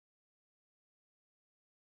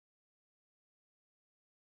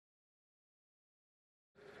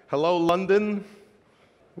Hello, London.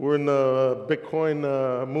 We're in the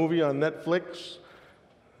Bitcoin movie on Netflix.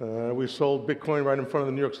 We sold Bitcoin right in front of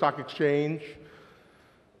the New York Stock Exchange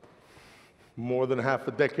more than half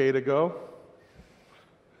a decade ago.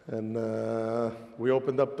 And we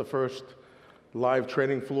opened up the first live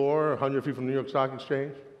trading floor 100 feet from the New York Stock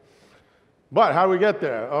Exchange. But how did we get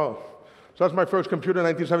there? So that's my first computer in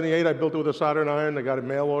 1978. I built it with a soldering iron. I got a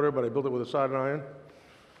mail order, but I built it with a soldering iron.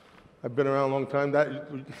 I've been around a long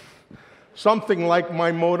time. Something like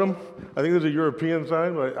my modem. I think there's a European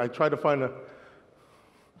side, but I tried to find an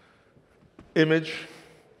image.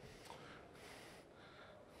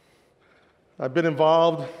 I've been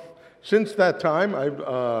involved since that time.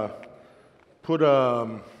 I've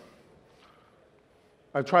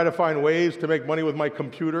tried to find ways to make money with my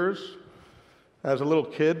computers as a little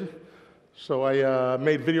kid. So I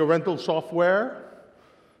made video rental software.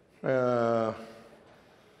 I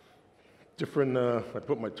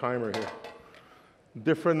put my timer here.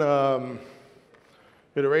 Different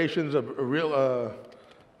iterations of real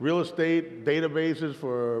estate databases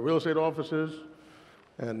for real estate offices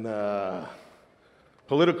and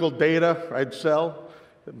political data I'd sell,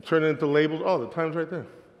 turn it into labels. Oh, the time's right there.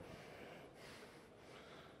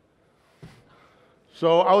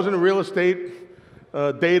 So I was in the real estate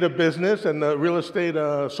data business and the real estate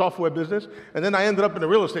software business, and then I ended up in the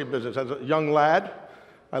real estate business as a young lad.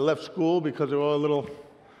 I left school because they were all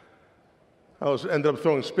ended up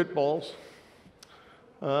throwing spitballs.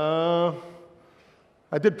 I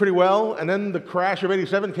did pretty well, and then the crash of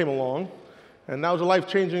 '87 came along, and that was a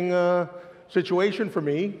life-changing situation for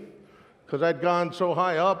me because I'd gone so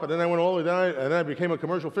high up, and then I went all the way down, and then I became a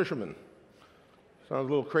commercial fisherman. Sounds a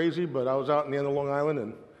little crazy, but I was out in the end of Long Island,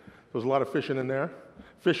 and there was a lot of fishing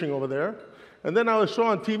over there. And then I saw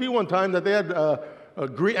on TV one time that they had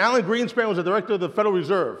Alan Greenspan was the director of the Federal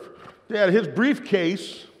Reserve. They had his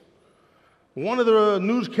briefcase. One of the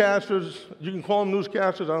newscasters, you can call them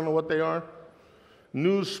newscasters, I don't know what they are,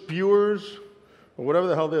 news spewers, or whatever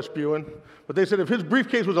the hell they're spewing. But they said if his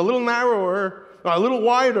briefcase was a little narrower, a little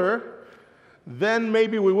wider, then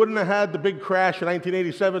maybe we wouldn't have had the big crash in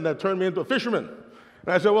 1987 that turned me into a fisherman.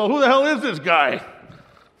 And I said, well, who the hell is this guy?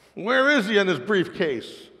 Where is he in his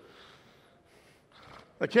briefcase?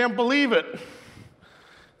 I can't believe it.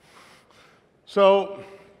 So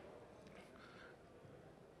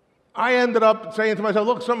I ended up saying to myself,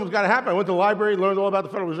 look, something's got to happen. I went to the library, learned all about the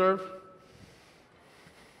Federal Reserve.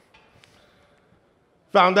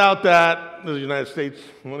 Found out that this is United States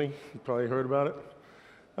money. You probably heard about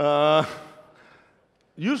it.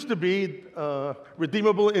 Used to be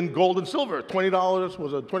redeemable in gold and silver. $20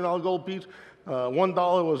 was a $20 gold piece.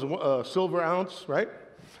 $1 was a silver ounce, right?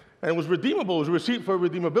 And it was redeemable. It was a receipt for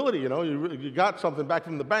redeemability. You know, you got something back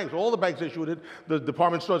from the banks. All the banks issued it. The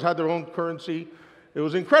department stores had their own currency. It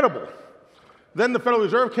was incredible. Then the Federal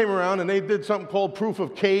Reserve came around, and they did something called proof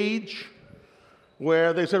of cage,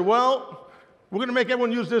 where they said, well, we're going to make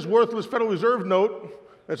everyone use this worthless Federal Reserve note.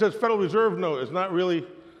 It says Federal Reserve note. It's not really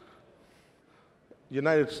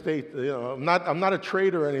United States. You know, I'm not a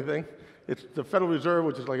trader or anything. It's the Federal Reserve,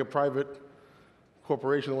 which is like a private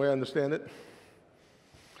corporation, the way I understand it.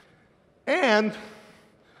 And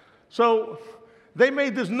so they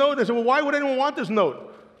made this note. They said, well, why would anyone want this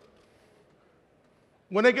note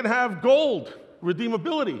when they can have gold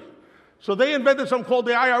redeemability? So they invented something called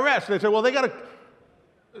the IRS. They said, well, they got to,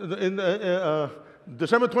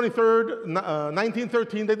 December 23rd,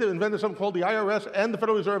 1913, they invented something called the IRS and the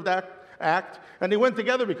Federal Reserve Act, and they went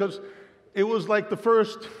together because it was like the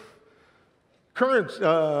first current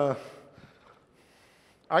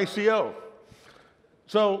ICO.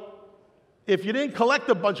 So if you didn't collect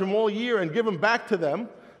a bunch of them all year and give them back to them,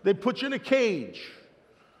 they'd put you in a cage.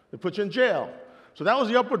 They'd put you in jail. So that was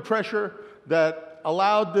the upward pressure that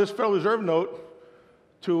allowed this Federal Reserve note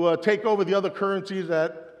to take over the other currencies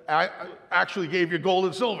that actually gave you gold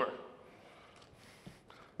and silver.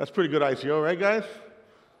 That's pretty good ICO, right, guys?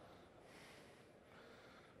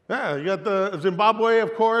 Yeah, you got the Zimbabwe,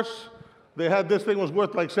 of course. They had this thing was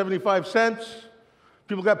worth like 75 cents.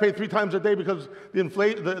 People got paid 3 times a day because they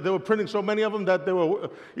were printing so many of them that they were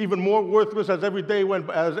even more worthless as every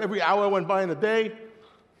hour went by in a day.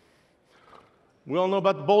 We all know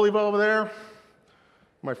about the Bolivar over there.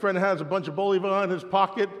 My friend has a bunch of Bolivar in his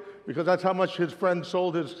pocket because that's how much his friend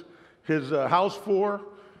sold his house for,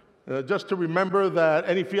 just to remember that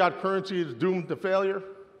any fiat currency is doomed to failure.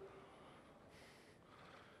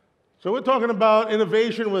 So we're talking about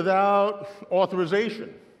innovation without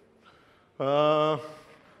authorization.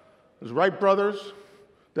 There's Wright brothers.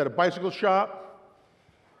 They had a bicycle shop.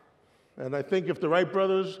 And I think if the Wright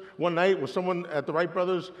brothers, one night was someone at the Wright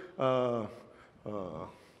brothers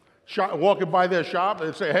walking by their shop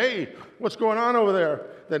and say, hey, what's going on over there?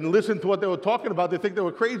 Then listen to what they were talking about. They think they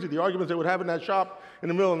were crazy, the arguments they would have in that shop in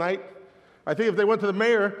the middle of the night. I think if they went to the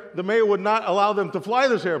mayor would not allow them to fly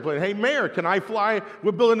this airplane. Hey, mayor, can I fly?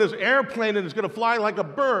 We're building this airplane and it's going to fly like a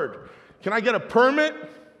bird. Can I get a permit?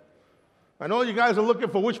 I know you guys are looking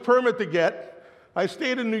for which permit to get. I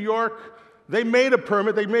stayed in New York. They made a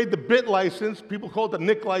permit. They made the BIT license. People call it the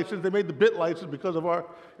NIC license. They made the BIT license because of our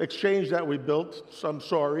exchange that we built, so I'm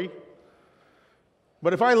sorry.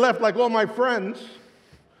 But if I left like all my friends,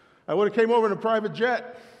 I would have came over in a private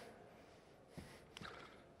jet.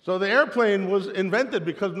 So the airplane was invented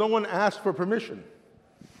because no one asked for permission.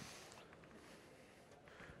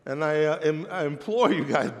 And I implore you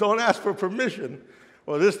guys, don't ask for permission,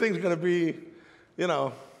 or this thing's going to be,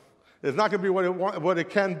 it's not going to be what it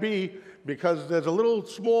can be, because there's a little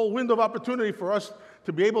small window of opportunity for us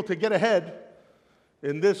to be able to get ahead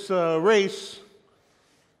in this race.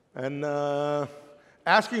 And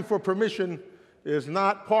asking for permission is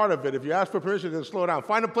not part of it. If you ask for permission, then slow down.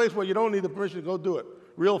 Find a place where you don't need the permission to go do it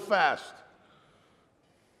real fast.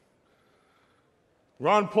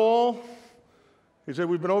 Ron Paul, he said,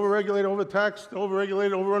 we've been overregulated, overtaxed,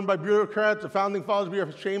 overregulated, overrun by bureaucrats. The founding fathers be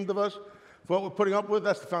ashamed of us for what we're putting up with.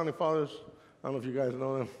 That's the founding fathers. I don't know if you guys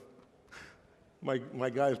know them. My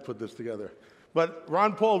guys put this together. But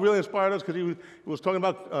Ron Paul really inspired us because he was talking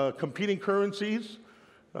about competing currencies.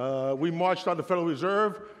 We marched on the Federal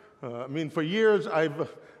Reserve. For years I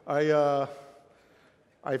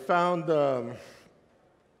found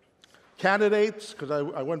candidates, because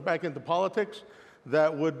I went back into politics,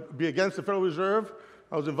 that would be against the Federal Reserve.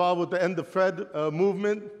 I was involved with the End the Fed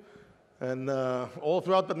movement, and all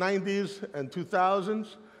throughout the 90s and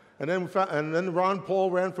 2000s. And then Ron Paul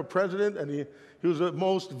ran for president, and he was the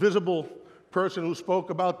most visible person who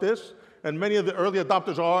spoke about this. And many of the early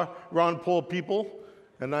adopters are Ron Paul people.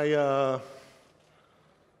 And I'm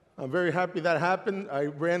very happy that happened. I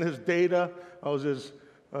ran his data. I was his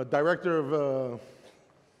director of,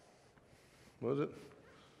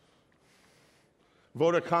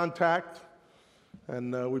 voter contact.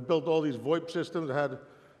 And we built all these VoIP systems. I had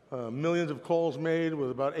millions of calls made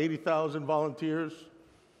with about 80,000 volunteers.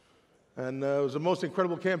 And it was the most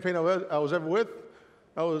incredible campaign I was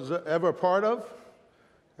ever a part of.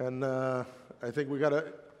 And I think we got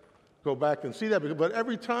to go back and see that. But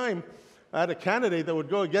every time I had a candidate that would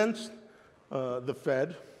go against the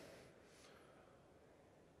Fed,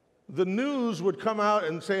 the news would come out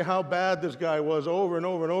and say how bad this guy was over and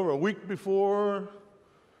over and over. A week before,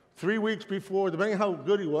 3 weeks before, depending on how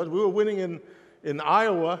good he was. We were winning in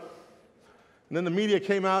Iowa, and then the media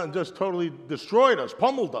came out and just totally destroyed us,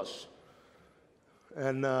 pummeled us.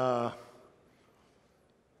 And I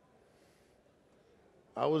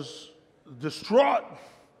was distraught.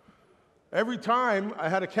 Every time I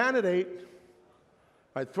had a candidate,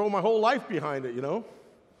 I'd throw my whole life behind it,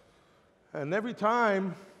 And every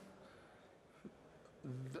time,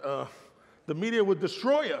 the media would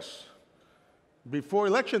destroy us before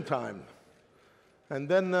election time. And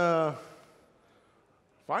then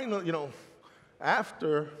finally,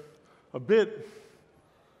 after a bit,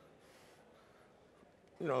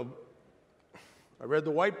 I read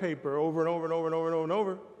the white paper over and over and over and over and over and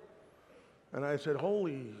over, and I said,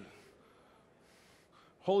 holy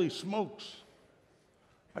smokes.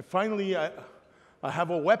 I have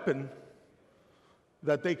a weapon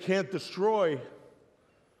that they can't destroy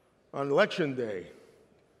on election day.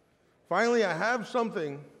 Finally, I have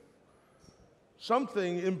something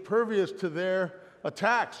impervious to their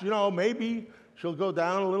attacks. Maybe she'll go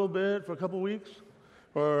down a little bit for a couple weeks,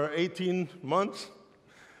 or 18 months,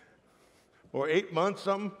 or 8 months,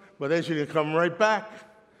 something, but then she's going to come right back.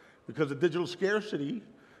 Because of digital scarcity,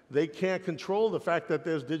 they can't control the fact that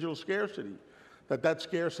there's digital scarcity, that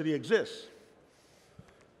scarcity exists.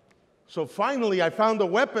 So finally, I found a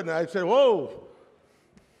weapon, and I said, whoa.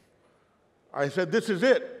 I said, this is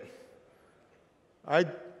it. I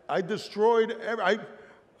destroyed,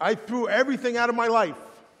 I threw everything out of my life,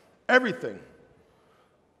 everything,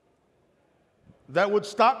 that would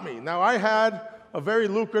stop me. Now, I had a very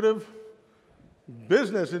lucrative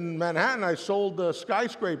business in Manhattan. I sold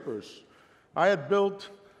skyscrapers. I had built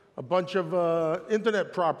a bunch of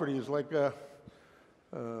internet properties like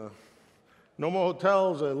No More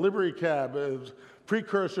Hotels, Livery Cab,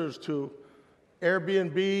 precursors to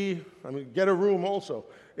Airbnb, Get a Room also,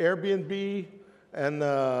 Airbnb and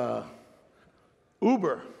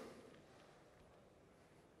Uber.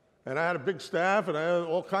 And I had a big staff, and I had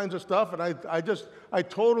all kinds of stuff, and I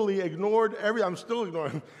totally ignored I'm still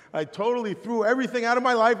ignoring. I totally threw everything out of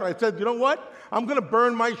my life, and I said, you know what? I'm going to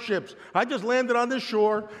burn my ships. I just landed on this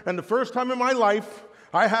shore, and the first time in my life,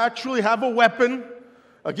 I actually have a weapon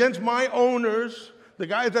against my owners, the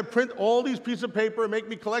guys that print all these pieces of paper and make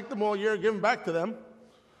me collect them all year and give them back to them.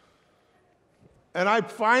 And I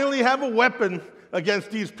finally have a weapon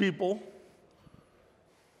against these people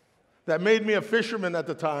that made me a fisherman at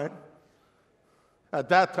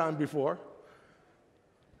that time before.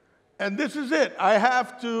 And this is it. I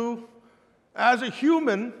have to, as a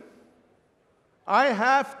human, I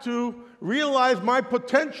have to realize my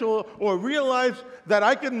potential or realize that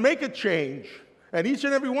I can make a change. And each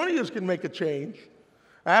and every one of you can make a change.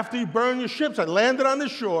 After you burn your ships, I landed on the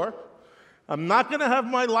shore. I'm not going to have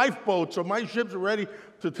my lifeboats or my ships ready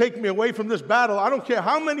to take me away from this battle. I don't care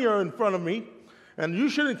how many are in front of me, and you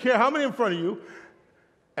shouldn't care how many in front of you,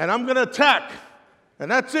 and I'm going to attack.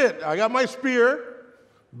 And that's it. I got my spear,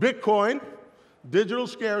 Bitcoin, digital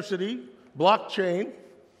scarcity, blockchain,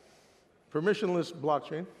 permissionless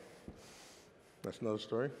blockchain. That's another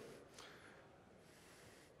story.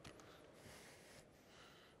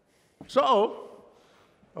 So,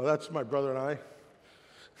 oh, that's my brother and I.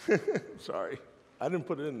 Sorry, I didn't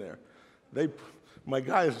put it in there. My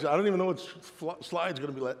guys, I don't even know what slide's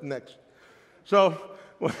going to be next. So,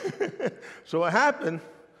 so what happened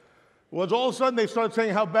was all of a sudden they started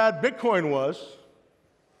saying how bad Bitcoin was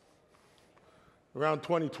around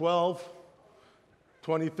 2012,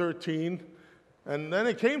 2013, and then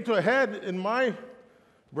it came to a head in my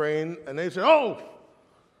brain, and they said, "Oh,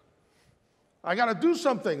 I got to do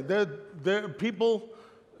something. People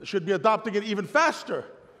should be adopting it even faster."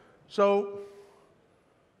 So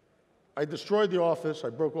I destroyed the office. I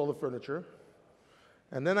broke all the furniture.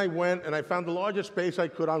 And then I went and I found the largest space I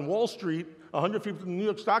could on Wall Street, 100 feet from the New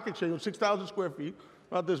York Stock Exchange, 6,000 square feet,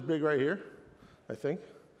 about this big right here, I think.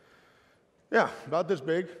 Yeah, about this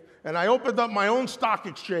big. And I opened up my own stock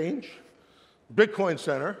exchange, Bitcoin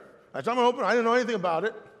Center. I said, I'm going to open it. I didn't know anything about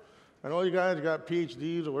it. I know you guys got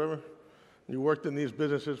PhDs or whatever. You worked in these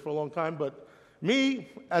businesses for a long time. But me,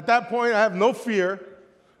 at that point, I have no fear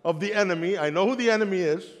of the enemy. I know who the enemy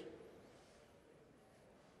is.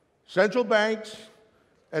 Central banks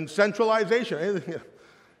and centralization.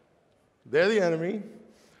 They're the enemy.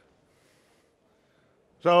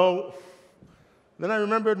 So then I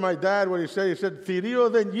remembered my dad, what he said. He said,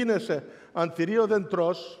 "Thirio den ginese, and thirio den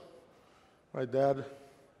tros." My dad,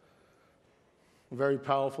 a very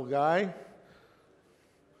powerful guy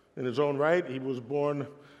in his own right. He was born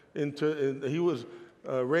he was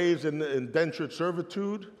raised in indentured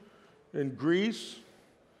servitude in Greece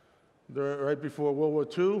right before World War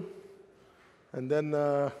II. And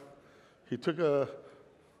then he took a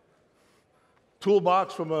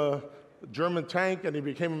toolbox from a German tank and he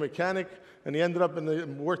became a mechanic, and he ended up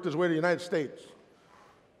worked his way to the United States,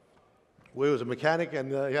 where he was a mechanic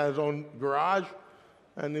and he had his own garage,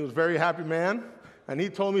 and he was a very happy man. And he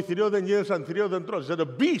told me, "Thirio den ginese and thirio den tros." He said,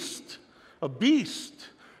 a beast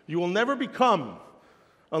you will never become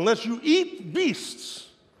unless you eat beasts.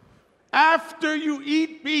 After you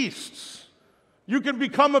eat beasts, you can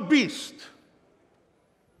become a beast.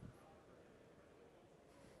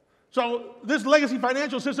 So this legacy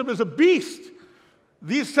financial system is a beast.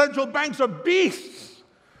 These central banks are beasts.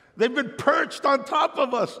 They've been perched on top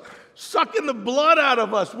of us, sucking the blood out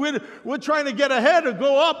of us. We're trying to get ahead or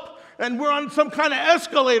go up, and we're on some kind of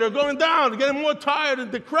escalator going down, getting more tired and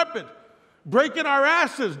decrepit, breaking our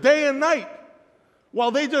asses day and night, while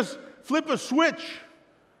they just flip a switch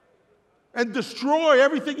and destroy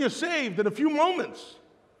everything you saved in a few moments.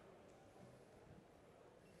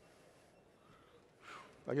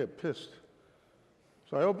 I get pissed.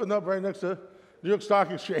 So I opened up right next to New York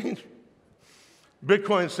Stock Exchange,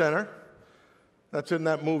 Bitcoin Center. That's in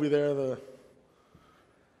that movie there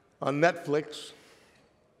on Netflix,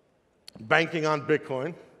 Banking on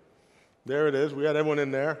Bitcoin. There it is. We had everyone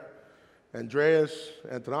in there. Andreas,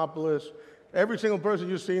 Antonopoulos, every single person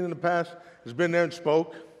you've seen in the past has been there and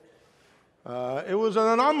spoke. It was an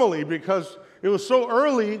anomaly because it was so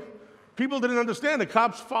early, people didn't understand. The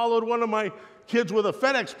cops followed one of my kids with a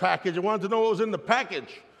FedEx package and wanted to know what was in the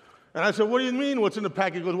package. And I said, "What do you mean, what's in the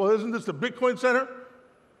package?" He goes, "Well, isn't this the Bitcoin Center?"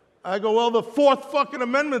 I go, "Well, the 4th fucking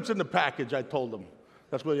amendment's in the package," I told them.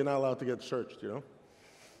 That's where you're not allowed to get searched, you know?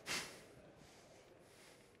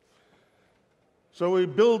 So we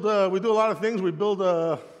do a lot of things. We build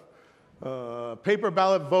paper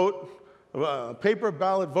ballot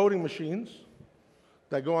voting machines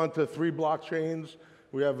that go onto 3 blockchains.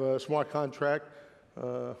 We have a smart contract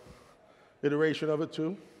iteration of it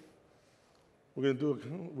too. We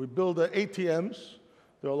build ATMs.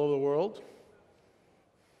 They're all over the world.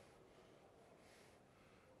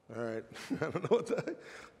 All right, I don't know what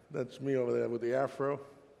that's me over there with the afro.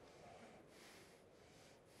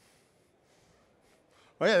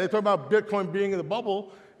 Oh yeah, they talk about Bitcoin being in the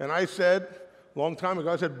bubble, and I said, a long time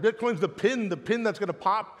ago, I said, Bitcoin's the pin that's going to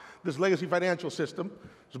pop this legacy financial system.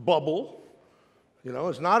 It's a bubble. You know,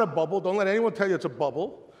 it's not a bubble. Don't let anyone tell you it's a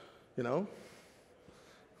bubble, you know.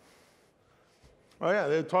 Oh yeah,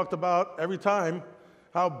 they talked about every time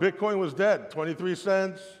how Bitcoin was dead, 23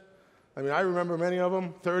 cents. I mean, I remember many of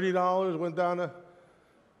them, $30 went down to,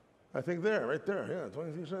 I think there, right there, yeah,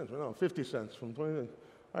 23 cents, no, 50 cents from 20.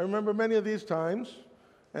 I remember many of these times,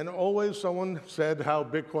 and always someone said how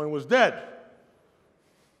Bitcoin was dead.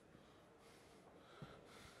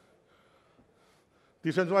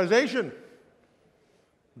 Decentralization.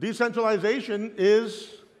 Decentralization is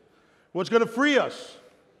what's going to free us.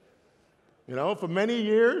 You know, for many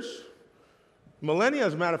years, millennia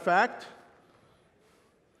as a matter of fact,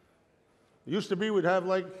 it used to be we'd have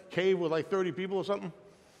like a cave with like 30 people or something,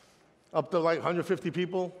 up to like 150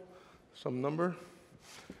 people, some number.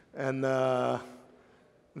 And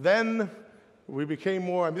then we became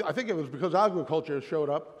more, I think it was because agriculture showed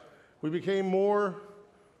up, we became more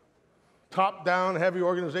top-down, heavy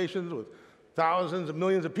organizations with thousands of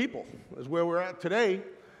millions of people is where we're at today.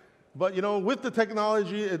 But, you know, with the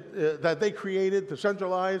technology that they created to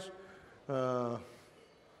centralize, and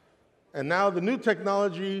now the new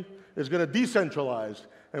technology is going to decentralize.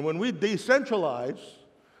 And when we decentralize,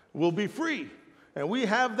 we'll be free. And we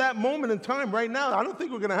have that moment in time right now. I don't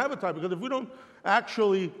think we're going to have a time, because if we don't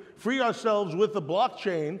actually free ourselves with the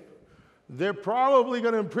blockchain, they're probably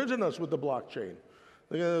going to imprison us with the blockchain.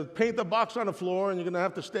 They're going to paint the box on the floor, and you're going to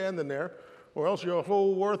have to stand in there, or else your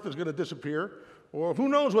whole worth is going to disappear. Or who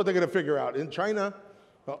knows what they're going to figure out. In China,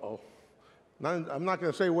 I'm not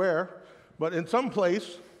going to say where, but in some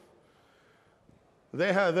place,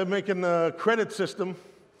 they're making a credit system.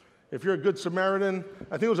 If you're a good Samaritan,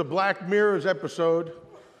 I think it was a Black Mirrors episode.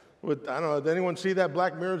 With, I don't know, did anyone see that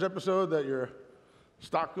Black Mirrors episode that your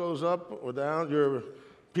stock goes up or down, your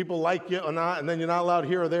people like you or not, and then you're not allowed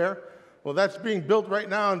here or there? Well, that's being built right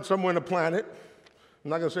now in somewhere on the planet.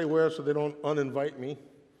 I'm not going to say where so they don't uninvite me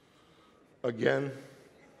again.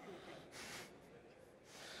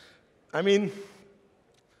 I mean,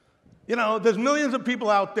 you know, there's millions of people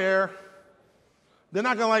out there. They're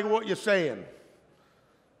not going to like what you're saying.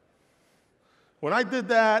 When I did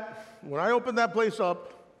that, when I opened that place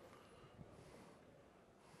up,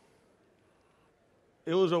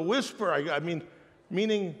 it was a whisper. I mean,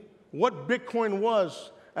 meaning what Bitcoin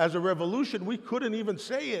was as a revolution, we couldn't even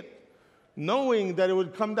say it, knowing that it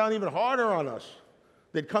would come down even harder on us.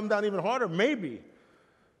 They'd come down even harder, maybe.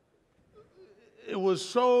 It was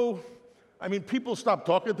so, I mean, people stopped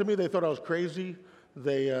talking to me. They thought I was crazy.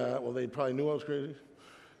 They probably knew I was crazy.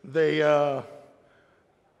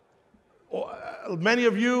 Many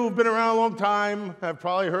of you who've been around a long time have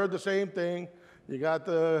probably heard the same thing. You got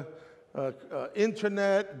the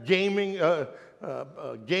internet gaming,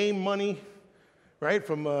 game money, right,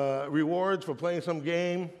 from rewards for playing some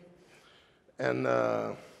game. And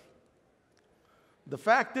the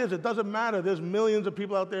fact is, it doesn't matter. There's millions of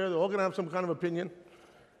people out there. They're all going to have some kind of opinion.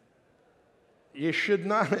 You should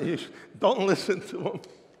not, don't listen to them.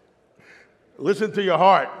 Listen to your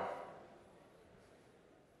heart.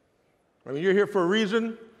 I mean, you're here for a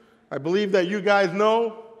reason. I believe that you guys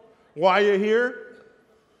know why you're here.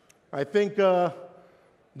 I think the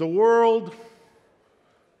world,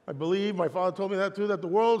 I believe, my father told me that too, that the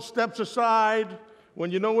world steps aside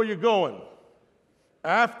when you know where you're going.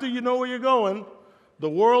 After you know where you're going, the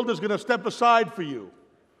world is going to step aside for you.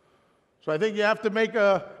 So I think you have to make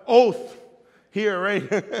an oath here, right?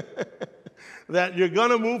 that you're going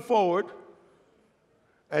to move forward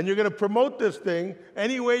and you're going to promote this thing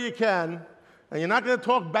any way you can, and you're not going to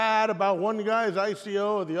talk bad about one guy's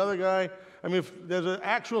ICO or the other guy. I mean, if there's an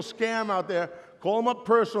actual scam out there, call them up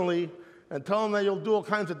personally and tell them that you'll do all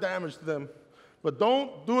kinds of damage to them. But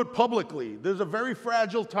don't do it publicly. This is a very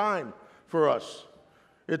fragile time for us.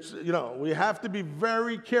 It's, you know, we have to be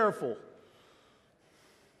very careful.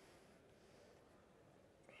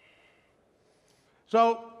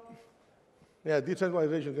 So, yeah,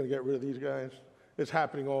 decentralization is going to get rid of these guys. It's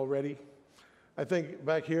happening already. I think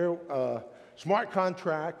back here, smart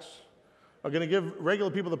contracts are going to give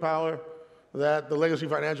regular people the power that the legacy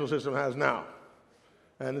financial system has now.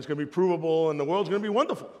 And it's going to be provable, and the world's going to be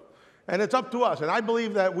wonderful. And it's up to us. And I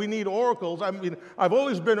believe that we need oracles. I mean, I've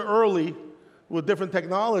always been early with different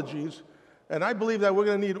technologies, and I believe that we're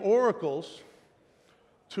going to need oracles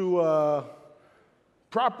to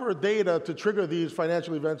proper data to trigger these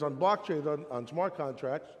financial events on blockchains, on smart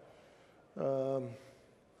contracts.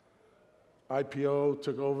 IPO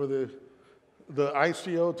took over the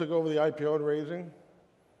ICO took over the IPO and raising.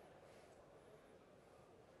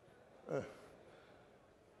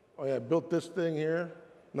 Oh yeah, I built this thing here.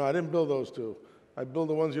 No, I didn't build those two. I built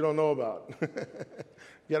the ones you don't know about.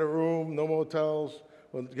 Get a room, no motels.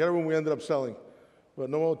 Well, Get a Room we ended up selling.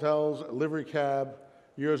 But no motels, a livery cab.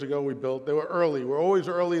 Years ago we built. They were early. We're always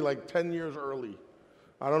early, like 10 years early.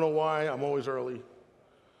 I don't know why, I'm always early.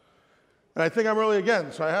 And I think I'm early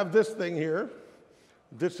again. So I have this thing here.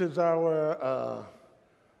 This is our,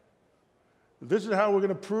 this is how we're going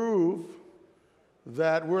to prove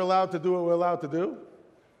that we're allowed to do what we're allowed to do.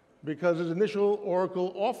 Because his initial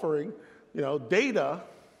Oracle offering, data,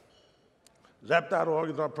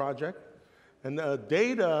 Zap.org is our project, and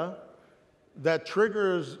data that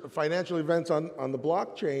triggers financial events on the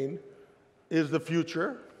blockchain is the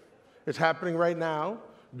future. It's happening right now.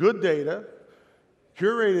 Good data,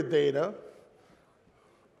 curated data,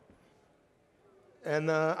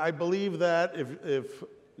 and I believe that if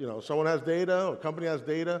someone has data or a company has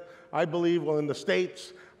data, I believe, well, in the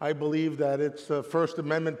States, I believe that it's First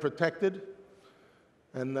Amendment protected,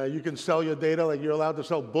 and you can sell your data like you're allowed to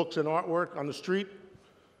sell books and artwork on the street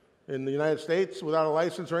in the United States without a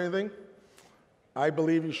license or anything. I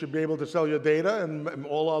believe you should be able to sell your data, and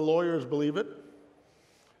all our lawyers believe it.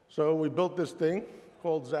 So we built this thing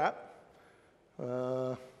called Zap.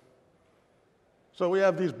 So we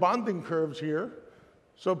have these bonding curves here.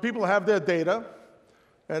 So people have their data,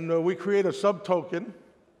 and we create a sub-token.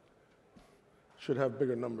 Should have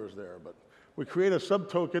bigger numbers there, but we create a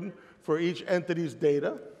sub-token for each entity's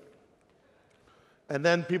data, and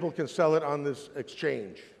then people can sell it on this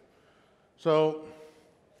exchange. So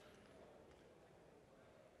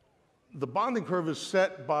the bonding curve is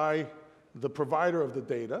set by the provider of the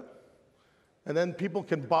data, and then people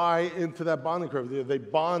can buy into that bonding curve. They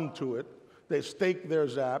bond to it, they stake their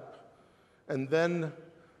Zap, and then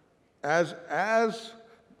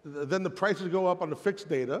then the prices go up on the fixed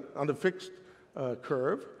data, on the fixed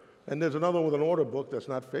curve, and there's another one with an order book that's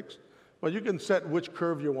not fixed, but you can set which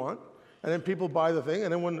curve you want, and then people buy the thing,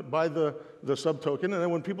 and then buy the sub-token, and then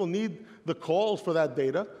when people need the calls for that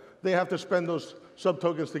data, they have to spend those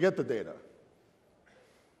sub-tokens to get the data.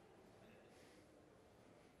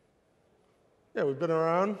 Yeah, we've been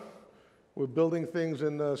around. We're building things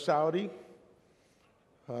in Saudi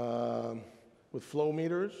with flow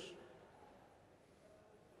meters.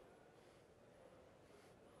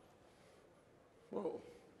 Whoa.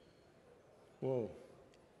 Whoa.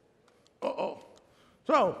 Uh-oh.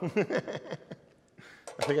 So, I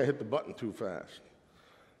think I hit the button too fast.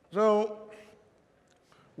 So,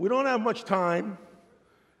 we don't have much time.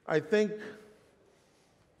 I think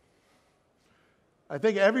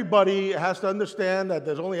everybody has to understand that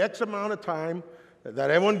there's only X amount of time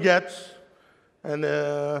that everyone gets, and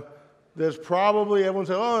there's probably, everyone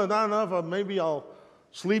says, oh, not enough, maybe I'll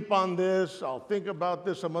sleep on this, I'll think about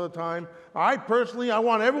this some other time. I personally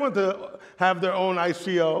want everyone to have their own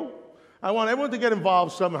ICO. I want everyone to get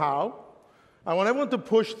involved somehow. I want everyone to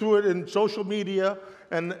push through it in social media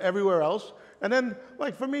and everywhere else. And then,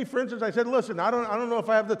 like for me, for instance, I said, listen, I don't know if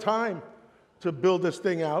I have the time to build this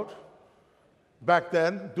thing out. Back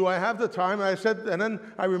then, do I have the time? And I said, and then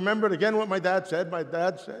I remembered again what my dad said. My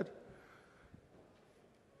dad said,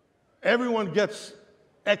 everyone gets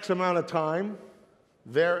X amount of time,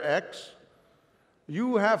 their X.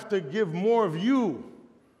 You have to give more of you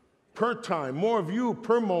per time, more of you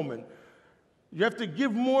per moment. You have to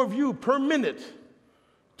give more of you per minute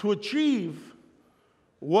to achieve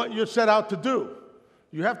what you're set out to do.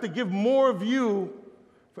 You have to give more of you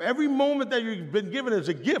for every moment that you've been given as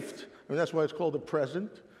a gift. I mean, that's why it's called a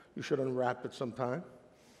present. You should unwrap it sometime.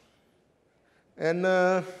 And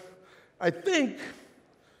I think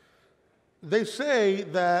they say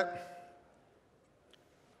that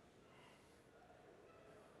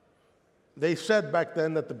they said back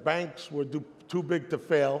then that the banks were too big to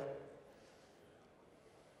fail.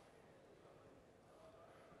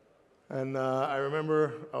 And I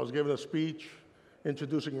remember I was giving a speech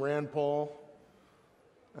introducing Rand Paul,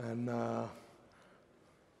 and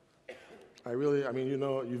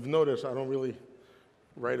you've noticed I don't really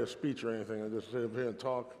write a speech or anything. I just sit up here and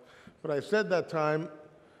talk. But I said that time,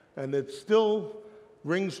 and it still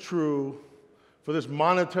rings true for this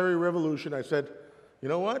monetary revolution. I said, you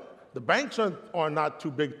know what? The banks are not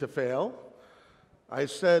too big to fail. I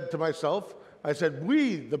said to myself,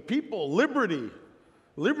 we, the people, liberty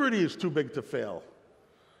is too big to fail.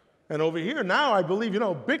 And over here now, I believe,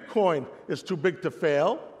 Bitcoin is too big to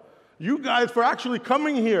fail. You guys, for actually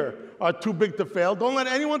coming here, are too big to fail. Don't let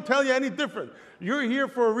anyone tell you any different. You're here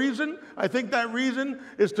for a reason. I think that reason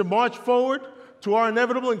is to march forward to our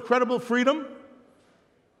inevitable, incredible freedom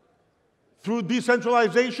through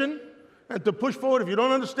decentralization and to push forward. If you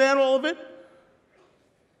don't understand all of it,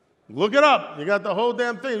 Look it up. You got the whole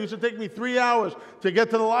damn thing. It used to take me 3 hours to get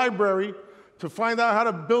to the library to find out how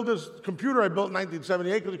to build this computer I built in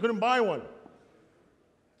 1978 because I couldn't buy one.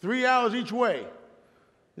 3 hours each way.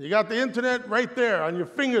 You got the internet right there on your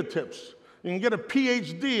fingertips. You can get a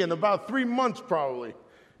PhD in about 3 months probably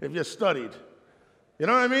if you studied. You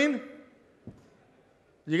know what I mean?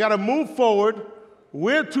 You got to move forward.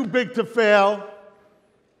 We're too big to fail.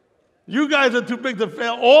 You guys are too big to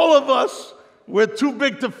fail. All of us, we're too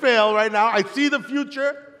big to fail right now. I see the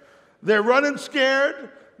future. They're running scared.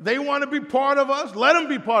 They want to be part of us. Let them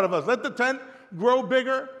be part of us. Let the tent grow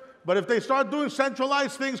bigger. But if they start doing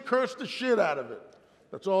centralized things, curse the shit out of it.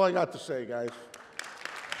 That's all I got to say, guys.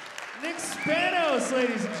 Nick Spanos,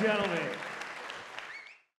 ladies and gentlemen.